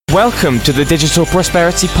Welcome to the Digital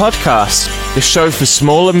Prosperity Podcast, the show for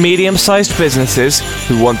small and medium-sized businesses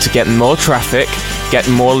who want to get more traffic, get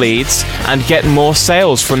more leads, and get more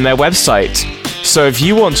sales from their website. So if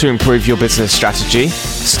you want to improve your business strategy,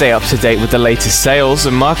 stay up to date with the latest sales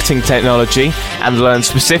and marketing technology, and learn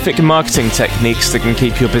specific marketing techniques that can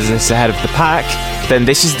keep your business ahead of the pack, then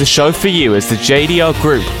this is the show for you as the JDR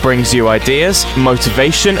Group brings you ideas,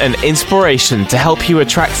 motivation, and inspiration to help you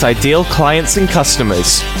attract ideal clients and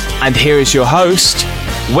customers. And here is your host,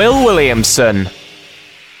 Will Williamson.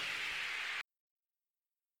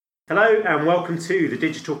 Hello and welcome to the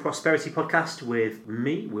Digital Prosperity Podcast with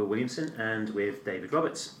me, Will Williamson, and with David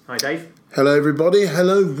Roberts. Hi, Dave. Hello, everybody.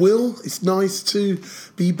 Hello, Will. It's nice to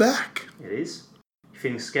be back. It is. You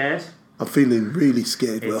feeling scared? I'm feeling really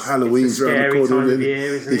scared, Will. Halloween's around the corner, time really. Of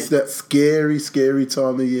year, isn't it's that scary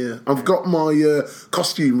time of year. I've got my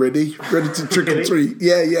costume ready to trick or treat.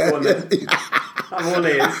 Yeah. Go on, then. I'm all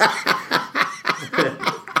ears.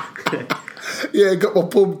 Yeah, got my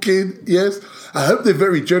pumpkin, yes. I hope they're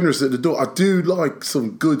very generous at the door. I do like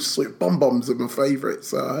some good sweet bonbons are my favourite,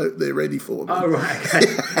 so I hope they're ready for me. Oh, right, okay.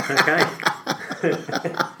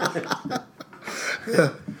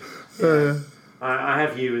 Yeah. I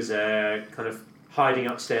have you as a kind of hiding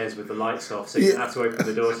upstairs with the lights off, so you don't have to open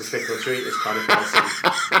the door to trick or treat this kind of person.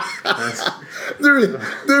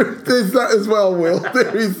 There's that as well, Will.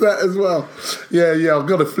 There is that as well. Yeah. I've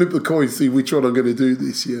got to flip the coin, see which one I'm going to do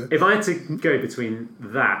this year. If I had to go between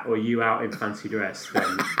that or you out in fancy dress,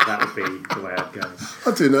 then that would be the way I'd go.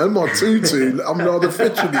 I don't know, my tutu. I'm rather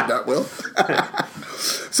featuring in that, Will.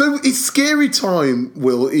 So it's scary time,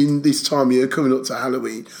 Will, in this time of year coming up to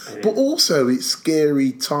Halloween. But also it's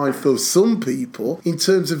scary time for some people in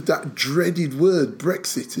terms of that dreaded word,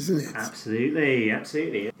 Brexit, isn't it? Absolutely.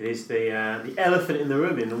 It is the elephant in the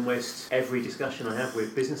room in almost every discussion I have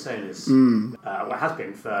with business owners. Well, it has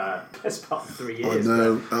been for the best part of 3 years. I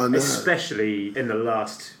know. Especially in the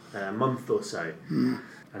last month or so.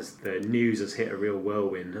 As the news has hit a real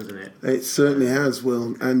whirlwind, hasn't it? It certainly has,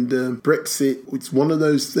 Will. And Brexit, it's one of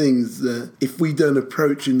those things that if we don't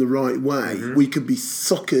approach in the right way, we could be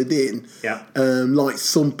suckered in. Yeah. Like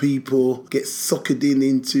some people get suckered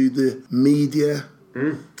into the media,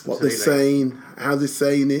 what they're saying, how they're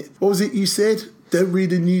saying it. What was it you said? Don't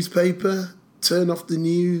read a newspaper, turn off the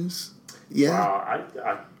news. Yeah. Well,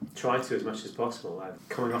 I try to as much as possible. I'm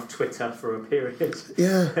coming off Twitter for a period.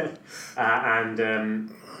 Yeah.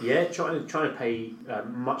 Trying to pay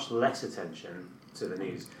much less attention to the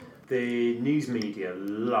news. The news media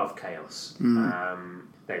love chaos.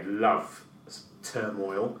 They love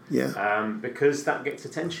turmoil. Yeah. Because that gets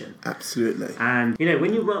attention. Absolutely. And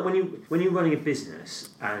when you're running a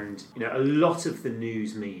business, and a lot of the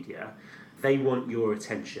news media, they want your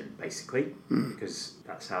attention, basically, because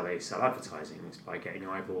that's how they sell advertising, is by getting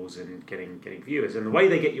eyeballs and getting viewers. And the way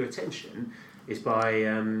they get your attention is by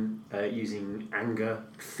using anger,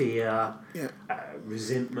 fear,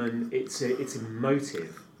 resentment. It's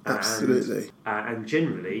emotive. Absolutely. And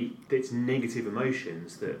generally, it's negative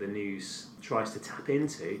emotions that the news tries to tap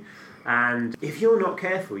into. And if you're not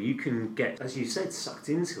careful, you can get, as you said, sucked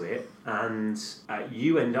into it, and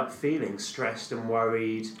you end up feeling stressed and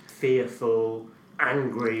worried, fearful,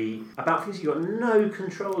 angry about things you've got no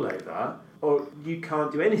control over, or you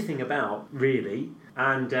can't do anything about, really.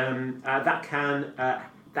 And that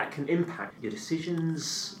can impact your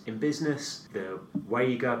decisions in business, the way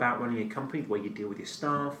you go about running a company, the way you deal with your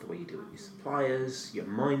staff, the way you deal with your suppliers, your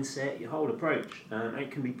mindset, your whole approach. It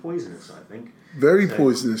can be poisonous, I think. Very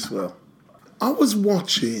poisonous, Will. I was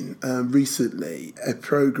watching recently a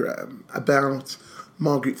programme about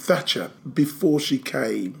Margaret Thatcher before she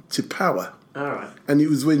came to power. All right. And it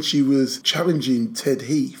was when she was challenging Ted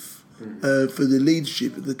Heath for the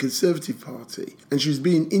leadership of the Conservative Party. And she was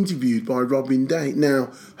being interviewed by Robin Day. Now,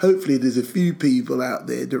 hopefully there's a few people out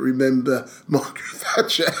there that remember Margaret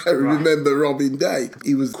Thatcher and remember Robin Day.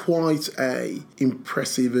 He was quite a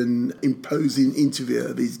impressive and imposing interviewer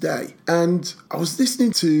of his day. And I was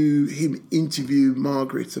listening to him interview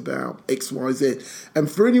Margaret about XYZ. And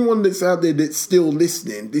for anyone that's out there that's still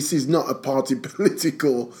listening, this is not a party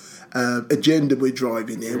political agenda we're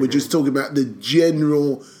driving here. We're just talking about the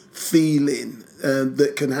general feeling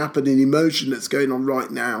that can happen in emotion that's going on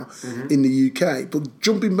right now in the UK. But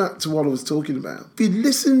jumping back to what I was talking about, if you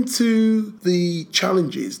listen to the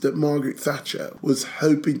challenges that Margaret Thatcher was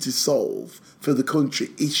hoping to solve for the country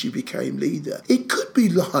if she became leader, it could be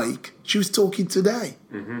like she was talking today.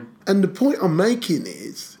 And the point I'm making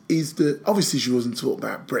is that obviously she wasn't talking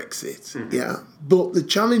about Brexit, but the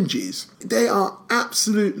challenges, they are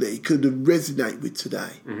absolutely could resonate with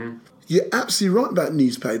today. You're absolutely right about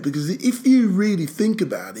newspaper, because if you really think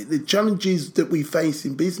about it, the challenges that we face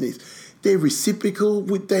in business, they're reciprocal.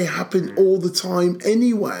 They happen all the time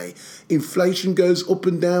anyway. Inflation goes up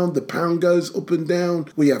and down. The pound goes up and down.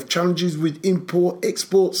 We have challenges with import,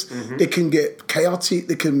 exports. They can get chaotic.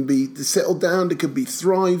 They can be settled down. They can be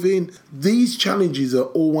thriving. These challenges are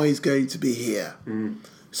always going to be here.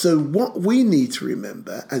 So what we need to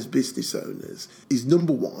remember as business owners is,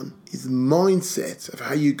 number one, is the mindset of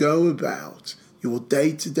how you go about your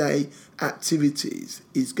day-to-day activities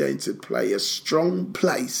is going to play a strong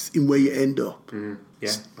place in where you end up.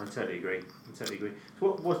 Yeah, I totally agree.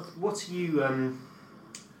 What are you?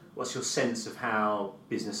 What's your sense of how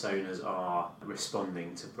business owners are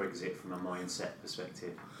responding to Brexit from a mindset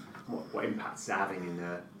perspective? What impact is it having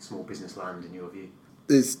in small business land, in your view?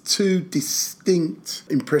 There's two distinct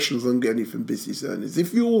impressions I'm getting from business owners.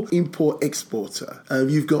 If you're import-exporter,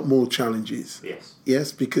 you've got more challenges.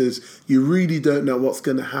 Yes, because you really don't know what's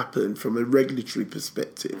going to happen from a regulatory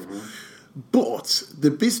perspective. But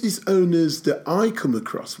the business owners that I come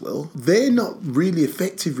across, they're not really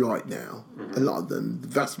affected right now, a lot of them, the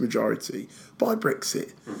vast majority, by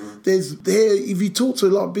Brexit. If you talk to a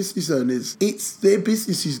lot of business owners, it's their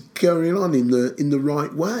business is going on in the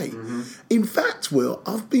right way. In fact,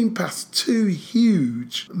 I've been past two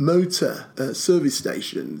huge motor service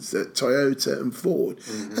stations at Toyota and Ford,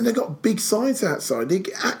 and they've got big signs outside. They're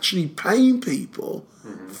actually paying people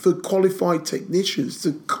for qualified technicians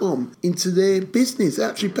to come into their business,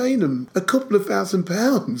 actually paying them a couple of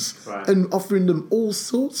 £1,000 and offering them all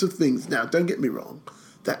sorts of things. Now, don't get me wrong,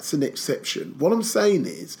 that's an exception. What I'm saying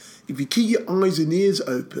is, if you keep your eyes and ears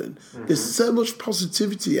open, there's so much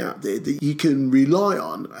positivity out there that you can rely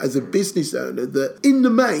on as a business owner, that in the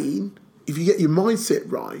main, if you get your mindset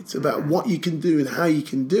right about what you can do and how you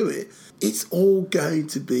can do it, it's all going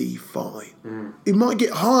to be fine. It might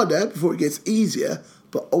get harder before it gets easier,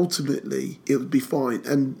 but ultimately it'll be fine.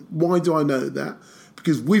 And why do I know that?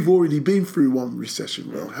 Because we've already been through one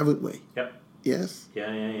recession, haven't we? Yep. Yes?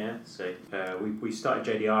 Yeah. So we started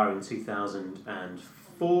JDR in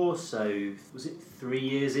 2004, so was it 3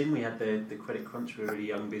 years in? We had the credit crunch. We were a really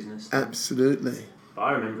young business then. Absolutely. But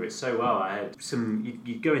I remember it so well. I had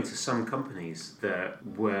you'd go into some companies that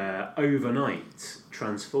were overnight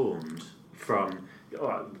transformed from,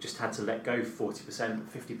 we just had to let go 40%,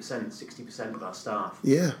 50%, 60% of our staff.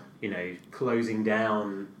 Yeah. Closing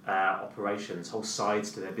down operations, whole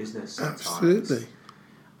sides to their business sometimes. Absolutely.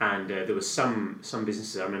 And there was some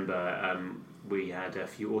businesses, I remember we had a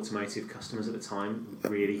few automotive customers at the time,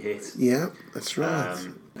 really hit. Yeah, that's right.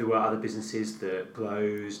 There were other businesses that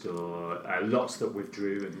closed, or lots that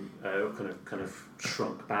withdrew and kind of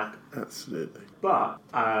shrunk back. Absolutely. But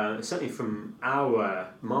certainly from our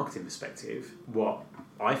marketing perspective, what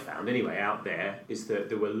I found anyway out there is that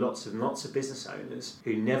there were lots of business owners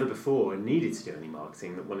who never before needed to do any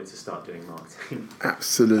marketing that wanted to start doing marketing.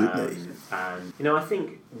 Absolutely. And I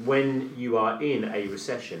think when you are in a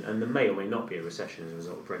recession, and there may or may not be a recession as a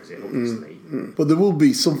result of Brexit, obviously. But there will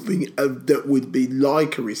be something that would be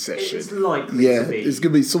like a recession. It's likely to be. There's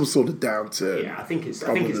going to be some sort of downturn. Yeah, I think it's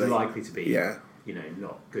likely to be. Yeah.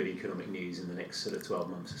 Not good economic news in the next sort of 12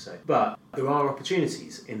 months or so. But there are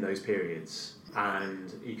opportunities in those periods.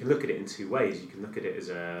 And you can look at it in two ways. You can look at it as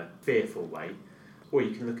a fearful way, or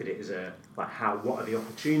you can look at it as what are the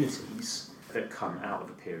opportunities that come out of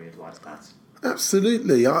a period like that.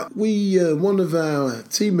 Absolutely. One of our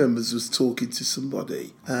team members was talking to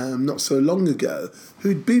somebody not so long ago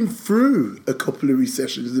who'd been through a couple of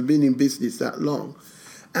recessions and been in business that long.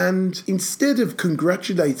 And instead of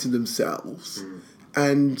congratulating themselves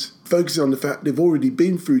and focusing on the fact they've already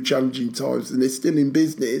been through challenging times and they're still in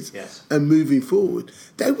business and moving forward,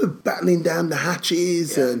 they were battling down the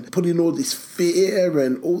hatches and putting all this fear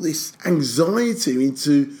and all this anxiety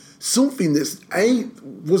into something that's A,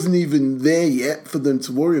 wasn't even there yet for them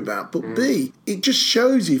to worry about, but B, it just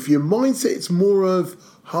shows you if your mindset's more of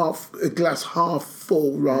a glass half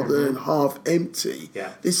full rather than half empty,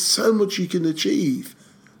 there's so much you can achieve.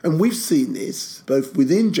 And we've seen this both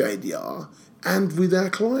within JDR and with our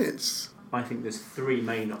clients. I think there's three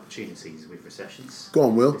main opportunities with recessions. Go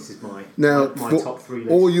on, Will. This is my top three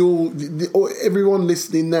list. Everyone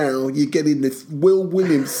listening now, you're getting this Will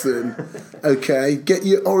Williamson, okay? Get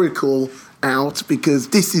your Oracle out, because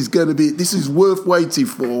this is worth waiting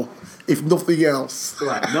for, if nothing else.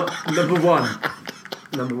 Right, number one.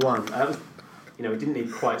 We didn't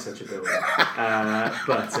need quite such a build,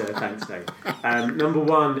 but thanks, Dave. Number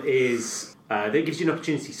one is that gives you an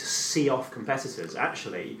opportunity to see off competitors.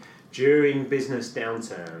 Actually, during business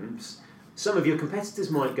downturns, some of your competitors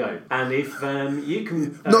might go. And if you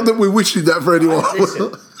can... Not that we're wishing that for anyone.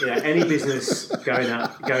 Listen, any business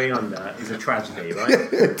going under is a tragedy,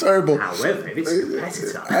 right? Terrible. However, if it's a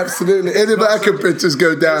competitor... Absolutely. Any of our competitors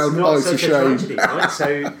go down, it's a a shame. tragedy, right?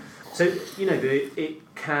 So it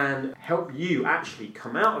can help you actually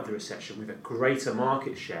come out of the recession with a greater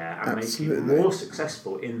market share and make you more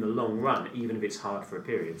successful in the long run, even if it's hard for a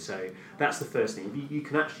period. So that's the first thing. You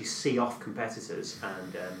can actually see off competitors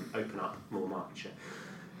and open up more market share.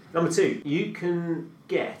 Number two, you can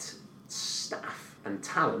get staff and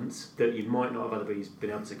talent that you might not have otherwise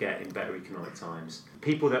been able to get in better economic times.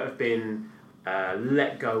 People that have been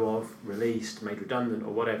let go of, released, made redundant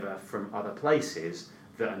or whatever from other places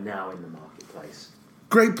that are now in the marketplace.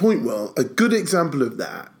 Great point, Will. A good example of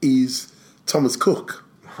that is Thomas Cook.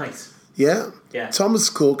 Right. Yeah? Yeah. Thomas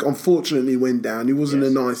Cook unfortunately went down. It wasn't a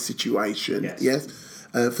nice situation. Yes.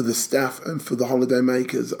 For the staff and for the holiday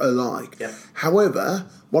makers alike. Yep. However,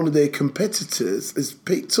 one of their competitors has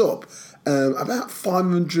picked up about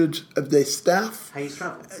 500 of their staff. Hayes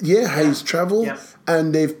Travel. Yeah, Hayes Travel. Yep.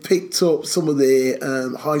 And they've picked up some of their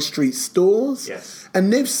high street stores. Yes.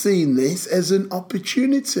 And they've seen this as an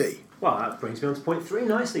opportunity. Well, that brings me on to point three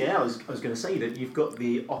nicely. Yeah, I was going to say that you've got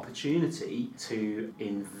the opportunity to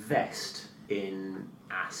invest in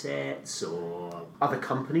assets or other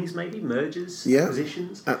companies, maybe mergers,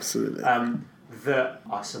 acquisitions. Absolutely. That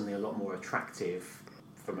are suddenly a lot more attractive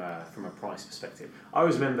from a price perspective. I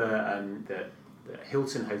always remember that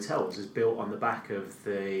Hilton Hotels is built on the back of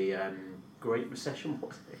the Great Recession. What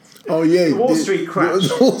was it? Oh yeah, the Wall Street crash.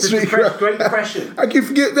 The Wall Street crash. Great Depression. I can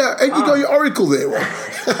forget that. And you got your Oracle there.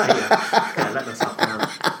 Can't let myself down.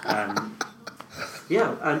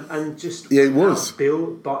 And just it was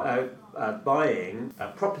buying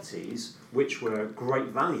properties which were great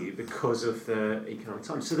value because of the economic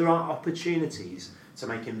times. So there are opportunities to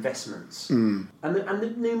make investments, and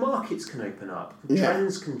the new markets can open up.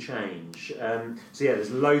 Trends can change. There's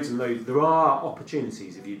loads and loads. There are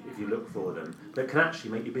opportunities if you look for them that can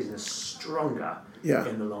actually make your business stronger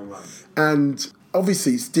in the long run. And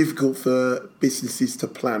obviously, it's difficult for businesses to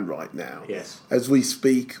plan right now. Yes. As we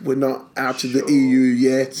speak, we're not out of the EU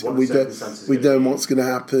yet. We don't know what's going to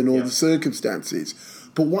happen or the circumstances.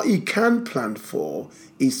 But what you can plan for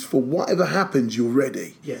is for whatever happens, you're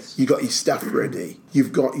ready. Yes. You've got your staff ready.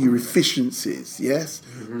 You've got your efficiencies, yes?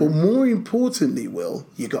 Mm-hmm. But more importantly, Will,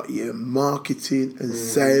 you got your marketing and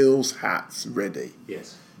sales hats ready.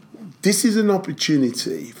 Yes. This is an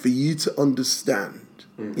opportunity for you to understand.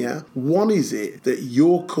 One is it that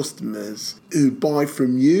your customers who buy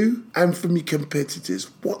from you and from your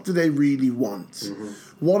competitors, what do they really want?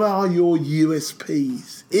 What are your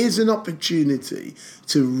USPs? Here's an opportunity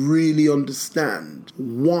to really understand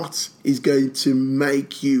what is going to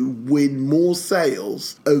make you win more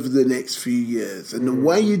sales over the next few years. And the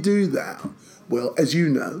way you do that, well, as you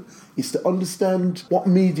know, is to understand what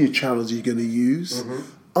media channels you're going to use,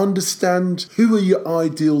 understand who are your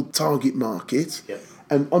ideal target market,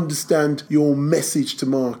 and understand your message to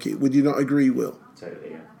market. Would you not agree, Will?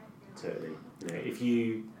 Totally. If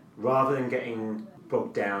you, rather than getting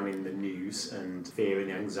bogged down in the news and fear and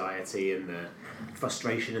the anxiety and the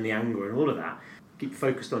frustration and the anger and all of that, keep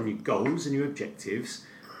focused on your goals and your objectives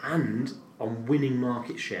and on winning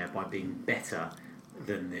market share by being better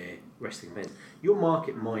than the rest of the competitors. Your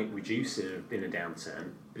market might reduce in a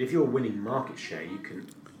downturn, but if you're winning market share, you can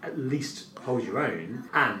at least hold your own,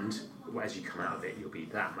 and as you come out of it, you'll be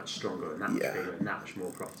that much stronger and that much bigger and that much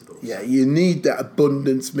more profitable. Yeah, you need that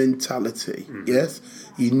abundance mentality, yes?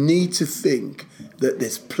 You need to think that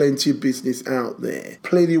there's plenty of business out there,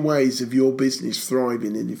 plenty of ways of your business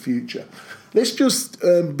thriving in the future. Let's just,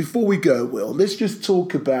 before we go, Will, let's just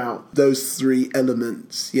talk about those three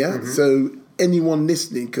elements, So anyone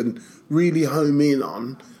listening can really home in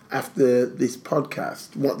on, after this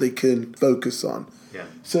podcast, what they can focus on. Yeah.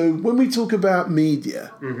 So when we talk about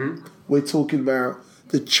media, we're talking about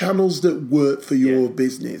the channels that work for your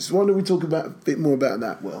business. Why don't we talk about a bit more about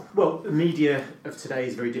that, Will? Well, the media of today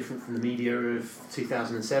is very different from the media of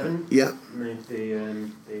 2007. Yeah.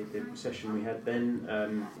 The recession we had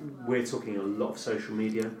then. We're talking a lot of social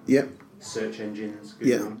media. Yeah. Search engines,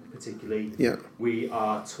 Google particularly. Yeah. We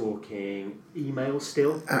are talking email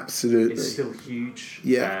still. Absolutely. It's still huge.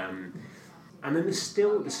 Yeah. And then there's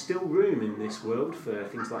still room in this world for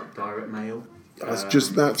things like direct mail. I was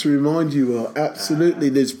just about to remind you, Will. Absolutely.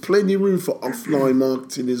 There's plenty of room for offline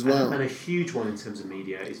marketing as well. And a huge one in terms of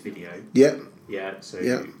media is video. Yeah. Yeah, so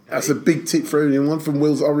that's a big tip for anyone from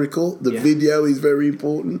Will's Oracle. The video is very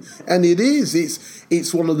important, and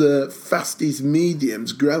it's one of the fastest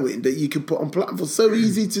mediums growing that you can put on platforms. So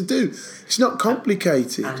easy to do. It's not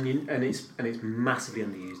complicated, and it's massively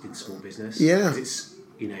underused in small business. Yeah, 'cause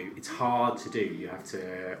it's hard to do. You have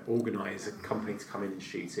to organise a company to come in and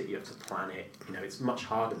shoot it. You have to plan it. It's much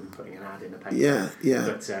harder than putting an ad in a paper. Yeah.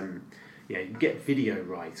 But you get video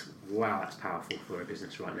right. Wow, that's powerful for a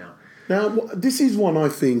business right now. Now, this is one I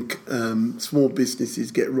think small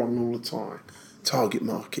businesses get wrong all the time. Target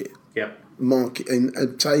market. Yep. Market and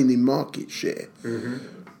obtaining market share. Mm-hmm.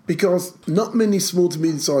 Because not many small to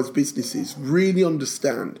medium-sized businesses really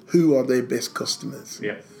understand who are their best customers.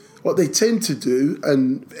 Yep. What they tend to do,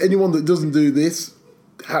 and anyone that doesn't do this,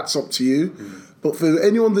 hats up to you. Mm. But for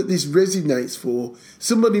anyone that this resonates for,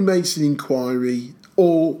 somebody makes an inquiry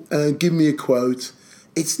or give me a quote.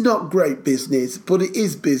 It's not great business, but it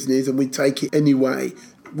is business and we take it anyway.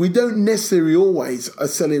 We don't necessarily always are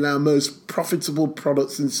selling our most profitable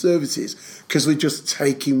products and services because we're just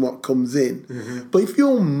taking what comes in. Mm-hmm. But if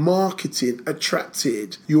you're marketing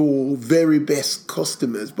attracted your very best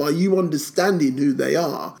customers by you understanding who they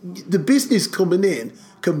are, the business coming in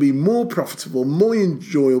can be more profitable, more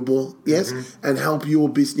enjoyable, yes, and help your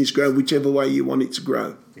business grow whichever way you want it to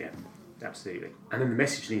grow. Yeah, absolutely. And then the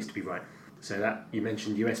message needs to be right. So that you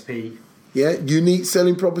mentioned USP. Yeah, unique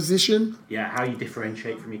selling proposition. Yeah, how you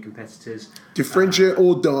differentiate from your competitors. Differentiate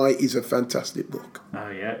or Die is a fantastic book. Oh,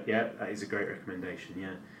 yeah, that is a great recommendation,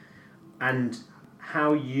 yeah. And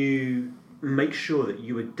how you make sure that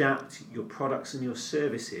you adapt your products and your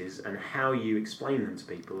services and how you explain them to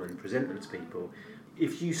people and present them to people.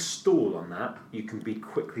 If you stall on that, you can be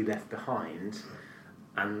quickly left behind.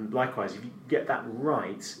 And likewise, if you get that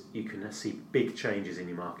right, you can see big changes in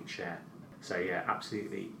your market share. So yeah,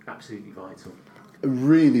 absolutely vital.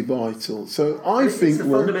 Really vital. So I think it's the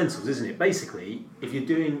fundamentals, isn't it? Basically, if you're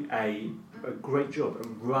doing a great job at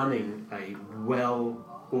running a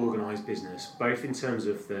well-organised business, both in terms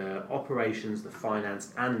of the operations, the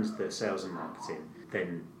finance, and the sales and marketing,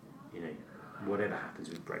 then whatever happens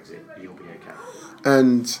with Brexit, you'll be okay.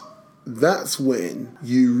 And that's when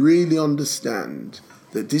you really understand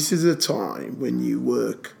that this is a time when you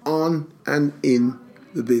work on and in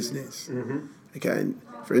the business. Mm-hmm. Okay,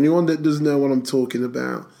 for anyone that doesn't know what I'm talking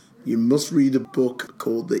about, you must read a book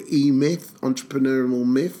called The E-Myth, Entrepreneurial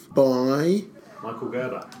Myth by Michael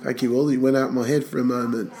Gerber. Thank you, Will. It went out my head for a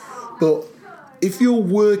moment. But if you're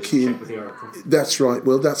working... Check with the Oracle. That's right,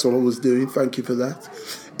 Will. That's what I was doing. Thank you for that.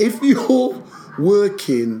 If you're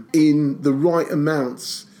working in the right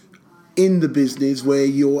amounts in the business where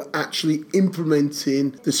you're actually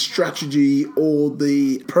implementing the strategy or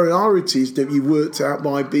the priorities that you worked out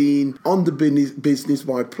by being on the business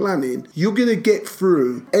by planning, you're going to get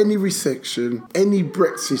through any recession, any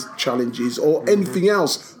Brexit challenges or anything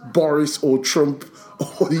else Boris or Trump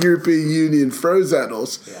or the European Union throws at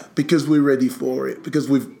us because we're ready for it, because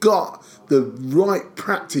we've got the right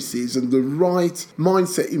practices and the right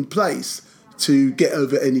mindset in place to get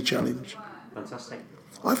over any challenge. Fantastic.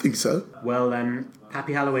 I think so. Well,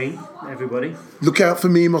 happy Halloween, everybody. Look out for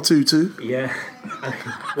me in my tutu. Yeah.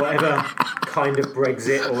 Whatever kind of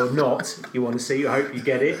Brexit or not you want to see, I hope you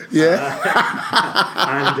get it. Yeah.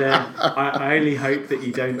 I only hope that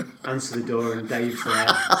you don't answer the door and Dave's there.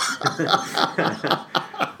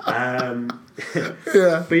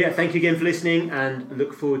 Yeah. But yeah, thank you again for listening and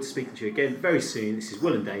look forward to speaking to you again very soon. This is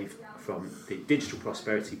Will and Dave from the Digital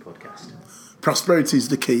Prosperity Podcast. Prosperity is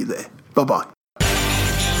the key there. Bye-bye.